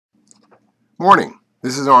Morning.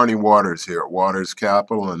 This is Arnie Waters here at Waters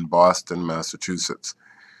Capital in Boston, Massachusetts.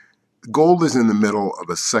 Gold is in the middle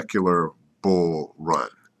of a secular bull run.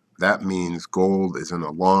 That means gold is in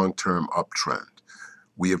a long-term uptrend.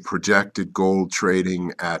 We have projected gold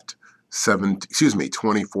trading at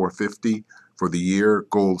 2450 for the year.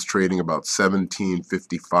 Gold's trading about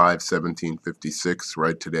 1755, 1756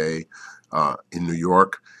 right today in New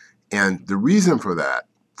York. And the reason for that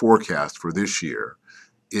forecast for this year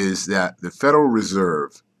is that the Federal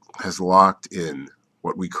Reserve has locked in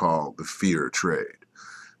what we call the fear trade.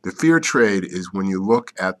 The fear trade is when you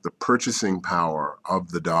look at the purchasing power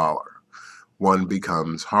of the dollar, one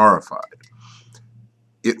becomes horrified.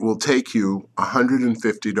 It will take you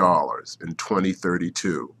 $150 in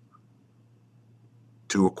 2032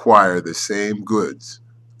 to acquire the same goods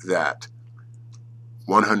that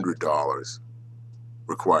 $100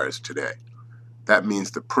 requires today. That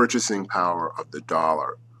means the purchasing power of the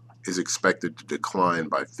dollar is expected to decline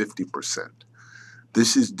by 50%.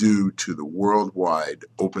 This is due to the worldwide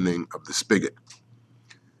opening of the spigot.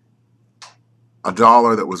 A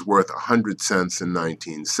dollar that was worth 100 cents in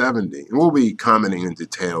 1970, and we'll be commenting in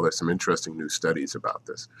detail, there's some interesting new studies about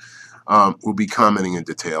this. We'll be commenting in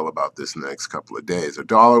detail about this in the next couple of days. A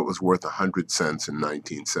dollar that was worth 100 cents in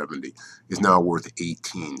 1970 is now worth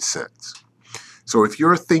 18 cents. So if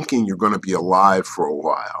you're thinking you're going to be alive for a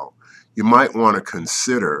while, you might want to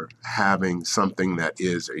consider having something that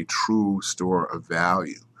is a true store of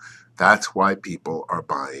value. That's why people are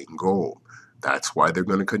buying gold. That's why they're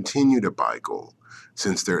going to continue to buy gold,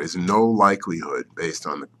 since there is no likelihood, based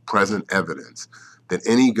on the present evidence, that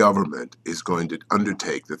any government is going to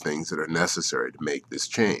undertake the things that are necessary to make this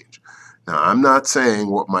change. Now, I'm not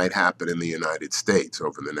saying what might happen in the United States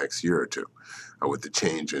over the next year or two with the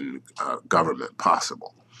change in government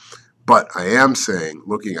possible. But I am saying,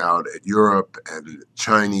 looking out at Europe and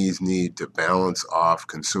Chinese need to balance off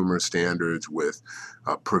consumer standards with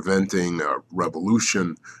preventing a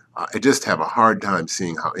revolution, I just have a hard time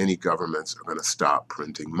seeing how any governments are going to stop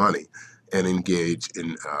printing money and engage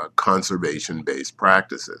in conservation-based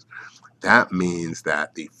practices. That means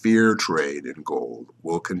that the fear trade in gold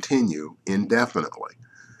will continue indefinitely.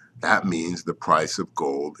 That means the price of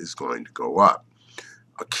gold is going to go up.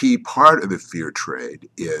 A key part of the fear trade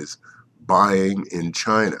is buying in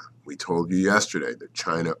China. We told you yesterday that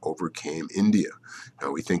China overcame India.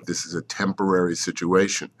 Now, we think this is a temporary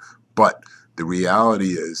situation, but the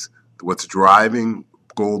reality is what's driving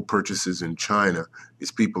gold purchases in China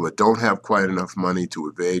is people that don't have quite enough money to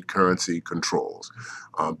evade currency controls,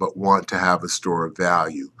 but want to have a store of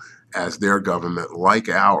value, as their government, like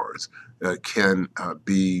ours, can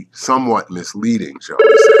be somewhat misleading, shall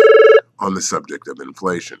we say, on the subject of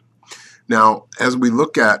inflation. Now, as we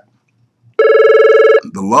look at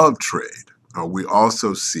the love trade, we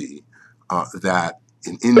also see that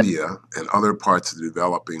in India and other parts of the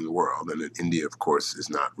developing world, and India, of course, is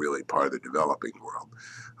not really part of the developing world.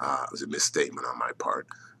 It was a misstatement on my part.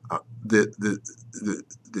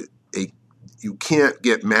 You can't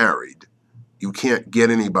get married. You can't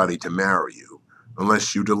get anybody to marry you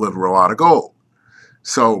unless you deliver a lot of gold.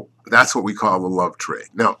 So that's what we call the love trade.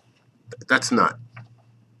 Now, that's not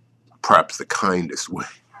perhaps the kindest way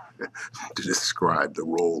to describe the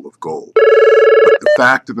role of gold. But the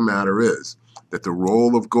fact of the matter is that the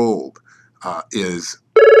role of gold is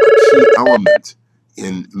a key element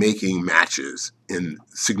in making matches in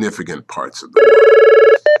significant parts of the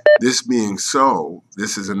world. This being so,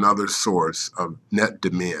 this is another source of net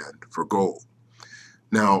demand for gold.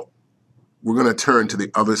 Now, we're going to turn to the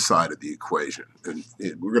other side of the equation, and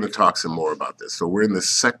we're going to talk some more about this. So we're in the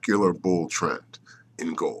secular bull trend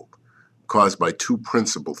in gold, caused by two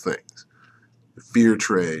principal things: the fear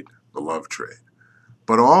trade, the love trade.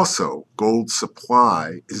 But also, gold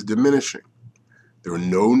supply is diminishing. There are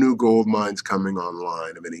no new gold mines coming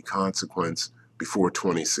online of any consequence before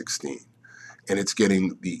 2016. And it's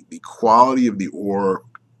getting, the quality of the ore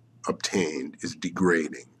obtained is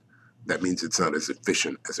degrading. That means it's not as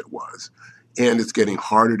efficient as it was. And it's getting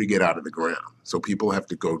harder to get out of the ground. So people have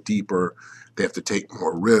to go deeper. They have to take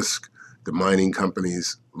more risk. The mining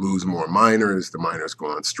companies lose more miners. The miners go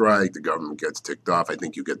on strike. The government gets ticked off. I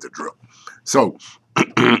think you get the drill. So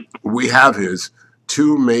we have his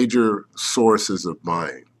two major sources of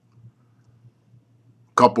buying,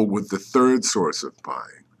 coupled with the third source of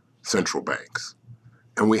buying, central banks.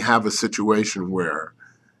 And we have a situation where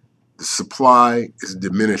the supply is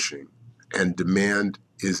diminishing and demand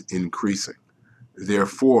is increasing.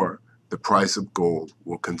 Therefore, the price of gold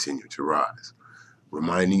will continue to rise.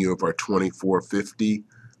 Reminding you of our 2450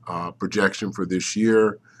 projection for this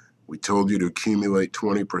year. We told you to accumulate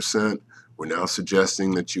 20%. We're now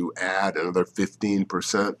suggesting that you add another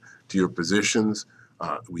 15% to your positions.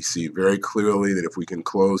 We see very clearly that if we can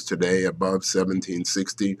close today above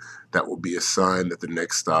 1760, that will be a sign that the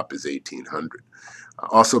next stop is 1800.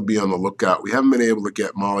 Also be on the lookout. We haven't been able to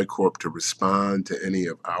get Molycorp to respond to any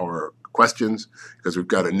of our questions because we've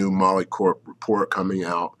got a new Molycorp report coming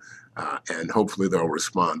out, and hopefully they'll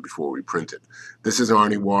respond before we print it. This is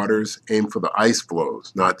Arnie Waters. Aim for the ice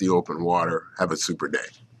flows, not the open water. Have a super day.